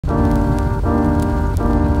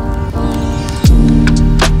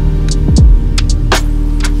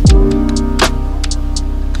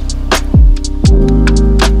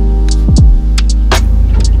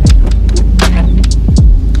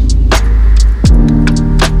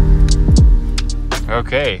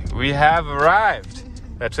Okay, we have arrived.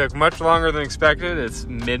 That took much longer than expected. It's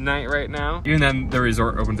midnight right now. Even then, the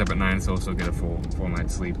resort opens up at 9, so we'll still get a full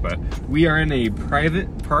night's sleep. But we are in a private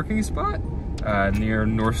parking spot near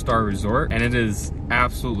North Star Resort, and it is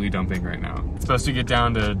absolutely dumping right now. It's supposed to get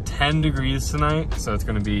down to 10 degrees tonight, so it's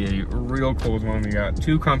gonna be a real cold one. We got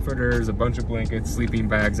 2 comforters, a bunch of blankets, sleeping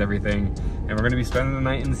bags, everything. And we're gonna be spending the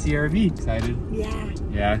night in the CRV. Excited? Yeah.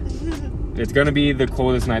 Yeah. It's gonna be the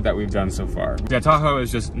coldest night that we've done so far. Yeah, Tahoe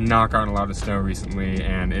has just not gotten a lot of snow recently,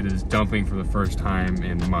 and it is dumping for the first time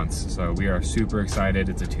in months. So we are super excited.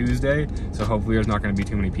 It's a Tuesday, so hopefully there's not gonna be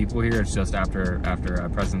too many people here. It's just after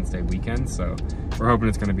President's Day weekend, so we're hoping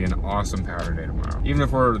it's gonna be an awesome powder day tomorrow. Even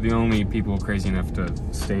if we're the only people crazy enough to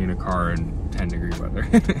stay in a car in 10-degree weather.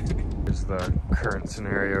 Here's the current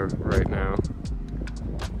scenario right now.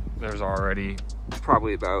 There's already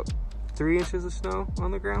probably about 3 inches of snow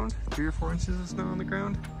on the ground, 3 or 4 inches of snow on the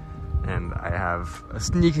ground. And I have a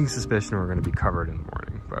sneaking suspicion we're gonna be covered in the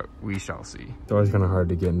morning, but we shall see. It's always kind of hard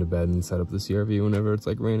to get into bed and set up the CRV whenever it's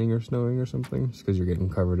like raining or snowing or something, just because you're getting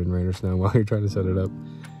covered in rain or snow while you're trying to set it up.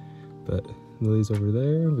 But Lily's over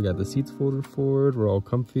there. We got the seats folded forward. We're all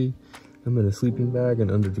comfy. I'm in a sleeping bag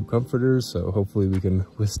and under 2 comforters, so hopefully we can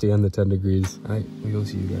withstand the 10 degrees. All right, we'll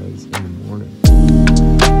see you guys in the morning.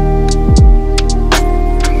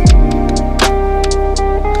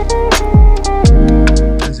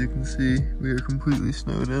 As you can see, we are completely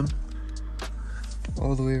snowed in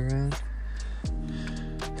all the way around.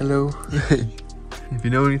 Hello. If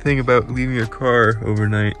you know anything about leaving your car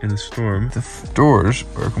overnight in a storm, the doors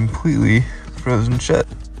are completely frozen shut.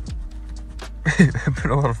 I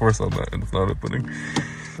put a lot of force on that and it's not opening.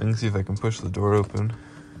 I can see if I can push the door open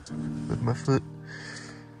with my foot.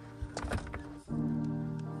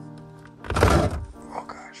 Oh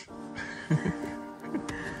gosh.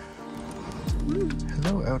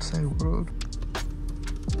 Hello, outside world.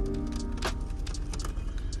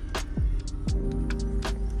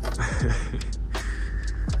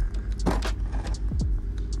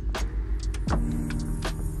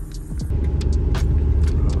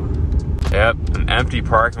 Yep, an empty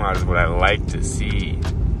parking lot is what I like to see.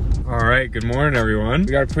 All right, good morning, everyone. We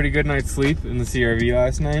got a pretty good night's sleep in the CRV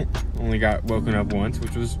last night. Only got woken up once,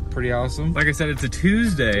 which was pretty awesome. Like I said, it's a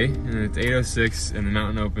Tuesday, and it's 8:06, and the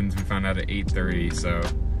mountain opens, we found out at 8:30, so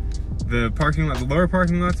the parking lot, the lower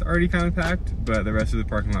parking lot's already kind of packed, but the rest of the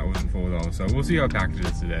parking lot wasn't full at all, so we'll see how packed it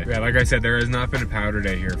is today. Yeah, like I said, there has not been a powder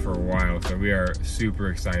day here for a while, so we are super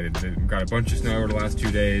excited. We've got a bunch of snow over the last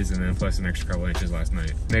 2 days, and then plus an extra couple inches last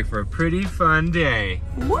night. Make for a pretty fun day.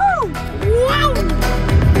 Woo! Woo!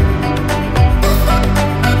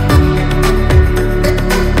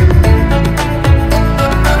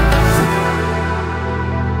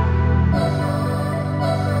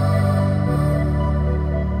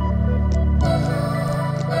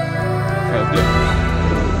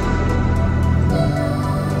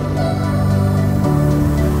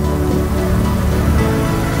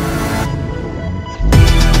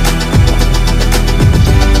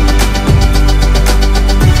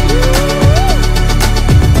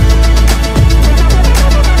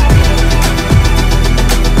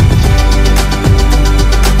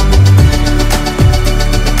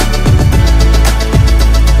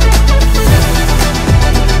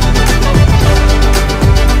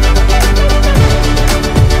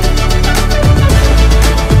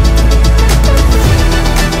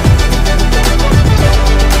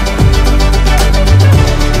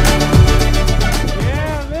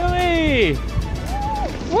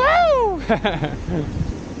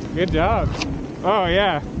 Good job. Oh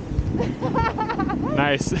yeah.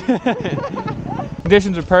 Nice.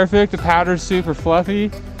 Conditions are perfect. The powder's super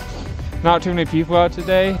fluffy. Not too many people out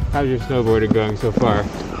today. How's your snowboarding going so far?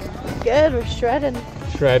 Good, we're shredding.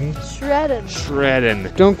 Shredding? Shredding. Shredding.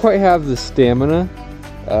 Don't quite have the stamina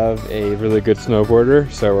of a really good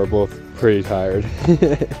snowboarder, so we're both pretty tired.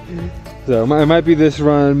 So it might be this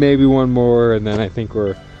run, maybe one more, and then I think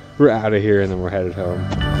we're out of here and then we're headed home.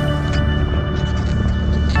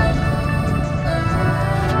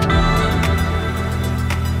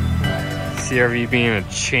 CRV being a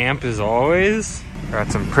champ as always.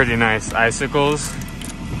 Got some pretty nice icicles.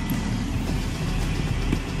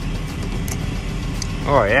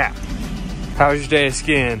 Oh yeah. How was your day of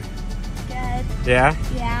skiing? Good. Yeah?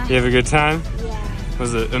 Yeah. You have a good time? Yeah.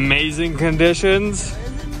 Was it amazing conditions? It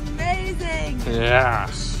was amazing. Yeah.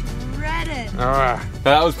 Shredded. Alright.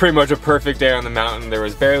 Now, that was pretty much a perfect day on the mountain. There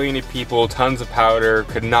was barely any people, tons of powder,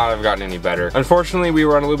 could not have gotten any better. Unfortunately, we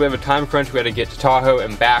were on a little bit of a time crunch. We had to get to Tahoe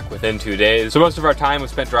and back within 2 days. So most of our time was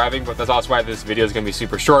spent driving, but that's also why this video is gonna be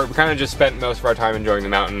super short. We kind of just spent most of our time enjoying the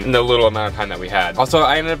mountain in the little amount of time that we had. Also,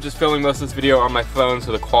 I ended up just filming most of this video on my phone,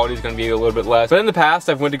 so the quality is gonna be a little bit less. But in the past,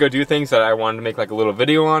 I've went to go do things that I wanted to make like a little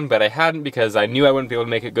video on, but I hadn't because I knew I wouldn't be able to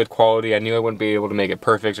make it good quality. I knew I wouldn't be able to make it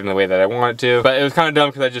perfect in the way that I wanted to. But it was kind of dumb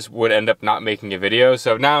because I just would end up not making a video.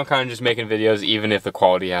 So now I'm kind of just making videos even if the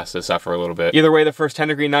quality has to suffer a little bit. Either way, the first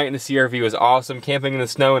 10-degree night in the CRV was awesome. Camping in the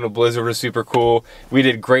snow in a blizzard was super cool. We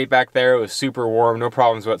did great back there. It was super warm, no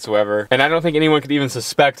problems whatsoever. And I don't think anyone could even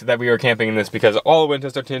suspect that we were camping in this because all the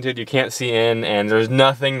windows are tinted, you can't see in, and there's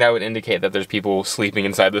nothing that would indicate that there's people sleeping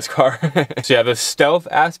inside this car. So yeah, the stealth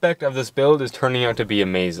aspect of this build is turning out to be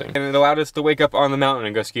amazing. And it allowed us to wake up on the mountain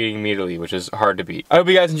and go skiing immediately, which is hard to beat. I hope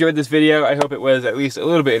you guys enjoyed this video. I hope it was at least a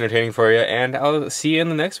little bit entertaining for you, and I'll see you in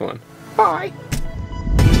the next one. Bye!